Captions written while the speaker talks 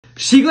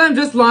Sheglam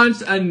just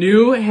launched a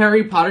new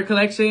Harry Potter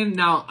collection.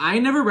 Now, I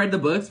never read the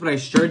books, but I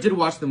sure did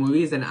watch the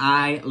movies and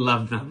I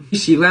love them.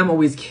 Sheglam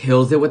always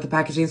kills it with the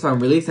packaging, so I'm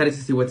really excited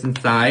to see what's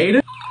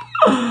inside.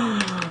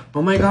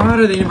 Oh my god,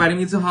 are they inviting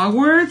me to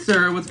Hogwarts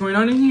or what's going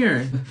on in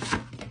here?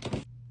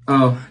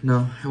 Oh,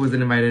 no, I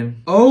wasn't invited.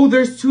 Oh,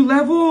 there's 2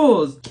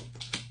 levels.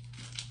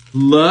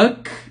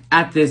 Look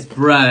at this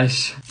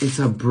brush. It's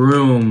a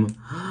broom.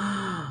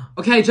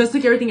 Okay, I just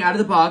took everything out of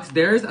the box.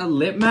 There's a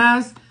lip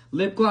mask,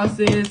 lip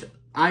glosses,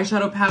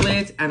 eyeshadow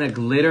palette, and a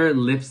glitter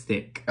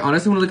lipstick. I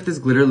honestly want to look at this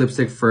glitter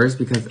lipstick first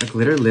because a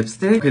glitter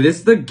lipstick. Okay, this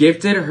is the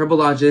Gifted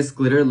Herbologist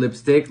glitter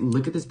lipstick.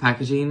 Look at this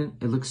packaging.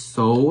 It looks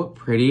so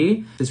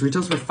pretty. This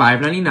retails for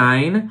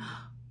 $5.99.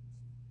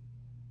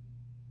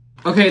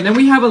 Okay, and then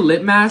we have a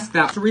lip mask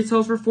that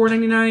retails for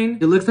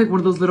 $4.99. It looks like one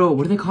of those little,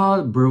 what are they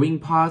called? Brewing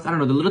pots? I don't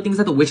know, the little things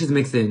that the witches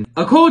mix in.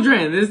 A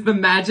cauldron. This is the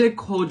Magic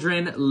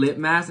Cauldron lip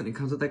mask, and it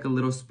comes with like a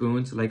little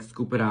spoon to like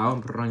scoop it out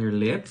and put it on your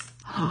lips.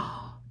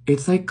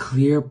 It's like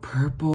clear purple.